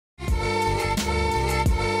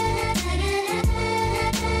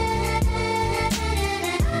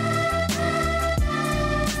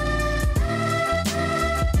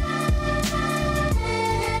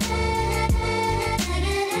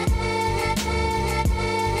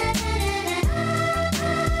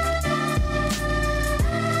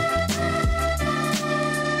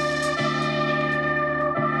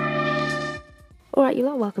Alright you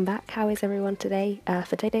lot, welcome back. How is everyone today?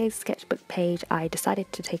 For today's sketchbook page I decided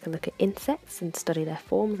to take a look at insects and study their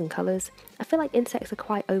forms and colours. I feel like insects are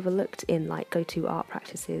quite overlooked in like go-to art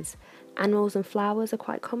practices. Animals and flowers are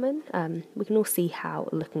quite common. We can all see how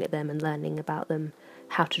looking at them and learning about them,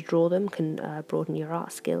 how to draw them, can broaden your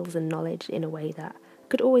art skills and knowledge in a way that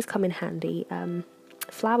could always come in handy.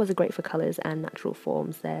 Flowers are great for colours and natural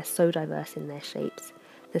forms. They're so diverse in their shapes.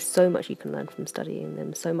 There's so much you can learn from studying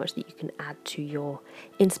them, so much that you can add to your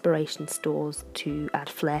inspiration stores to add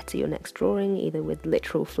flair to your next drawing, either with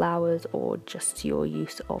literal flowers or just your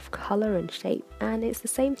use of colour and shape. And it's the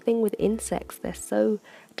same thing with insects. They're so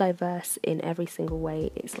diverse in every single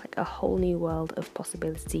way. It's like a whole new world of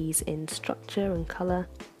possibilities in structure and colour.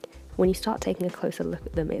 When you start taking a closer look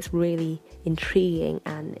at them, it's really intriguing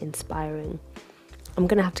and inspiring. I'm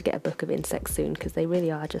going to have to get a book of insects soon because they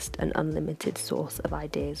really are just an unlimited source of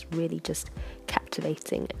ideas, really just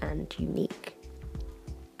captivating and unique.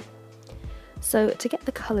 So to get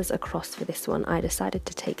the colours across for this one, I decided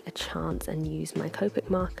to take a chance and use my Copic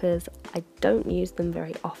markers. I don't use them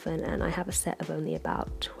very often and I have a set of only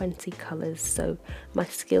about 20 colours, so my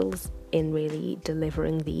skills in really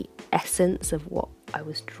delivering the essence of what I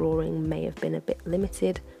was drawing may have been a bit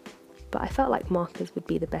limited. But I felt like markers would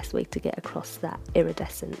be the best way to get across that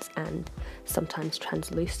iridescence and sometimes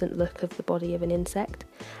translucent look of the body of an insect.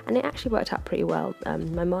 And it actually worked out pretty well.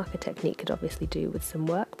 My marker technique could obviously do with some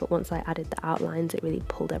work, but once I added the outlines, it really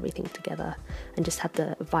pulled everything together and just had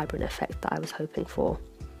the vibrant effect that I was hoping for.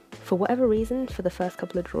 For whatever reason, for the first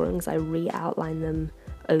couple of drawings, I re-outlined them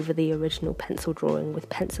over the original pencil drawing with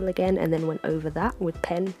pencil again, and then went over that with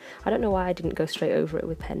pen. I don't know why I didn't go straight over it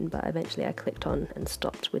with pen, but eventually I clicked on and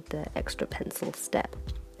stopped with the extra pencil step.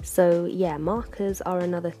 So yeah, markers are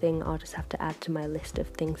another thing I'll just have to add to my list of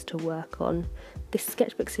things to work on. This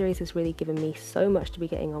sketchbook series has really given me so much to be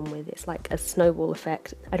getting on with. It's like a snowball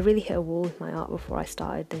effect. I'd really hit a wall with my art before I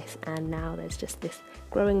started this, and now there's just this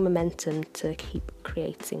growing momentum to keep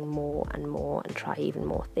creating more and try even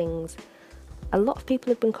more things. A lot of people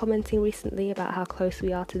have been commenting recently about how close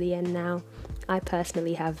we are to the end now. I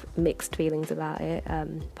personally have mixed feelings about it.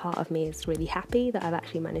 Part of me is really happy that I've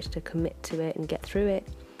actually managed to commit to it and get through it.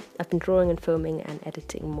 I've been drawing and filming and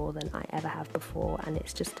editing more than I ever have before, and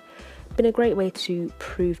it's just been a great way to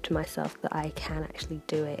prove to myself that I can actually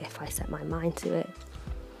do it if I set my mind to it.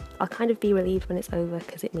 I'll kind of be relieved when it's over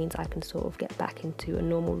because it means I can sort of get back into a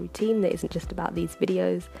normal routine that isn't just about these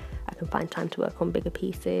videos. I can find time to work on bigger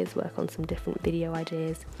pieces, work on some different video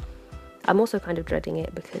ideas. I'm also kind of dreading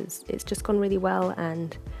it because it's just gone really well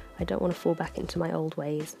and I don't want to fall back into my old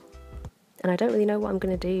ways. And I don't really know what I'm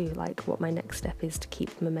going to do, like what my next step is to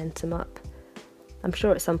keep the momentum up. I'm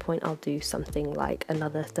sure at some point I'll do something like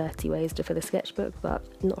another 30 ways to fill a sketchbook,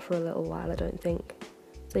 but not for a little while I don't think.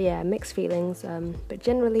 So yeah, mixed feelings, but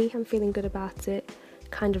generally I'm feeling good about it,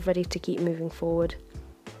 kind of ready to keep moving forward.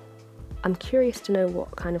 I'm curious to know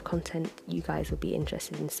what kind of content you guys would be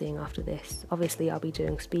interested in seeing after this. Obviously I'll be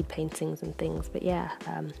doing speed paintings and things, but yeah,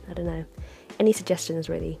 I don't know. Any suggestions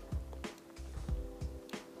really?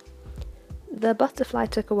 The butterfly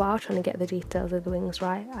took a while trying to get the details of the wings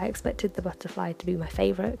right. I expected the butterfly to be my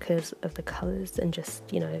favourite because of the colours and just,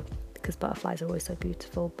 you know, because butterflies are always so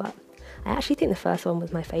beautiful, but I actually think the first one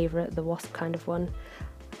was my favourite, the wasp kind of one.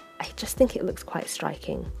 I just think it looks quite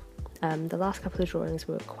striking. The last couple of drawings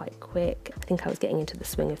were quite quick. I think I was getting into the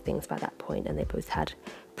swing of things by that point, and they both had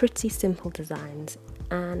pretty simple designs,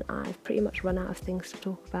 and I've pretty much run out of things to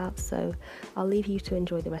talk about, so I'll leave you to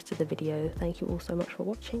enjoy the rest of the video. Thank you all so much for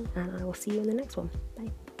watching, and I will see you in the next one.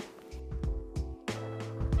 Bye.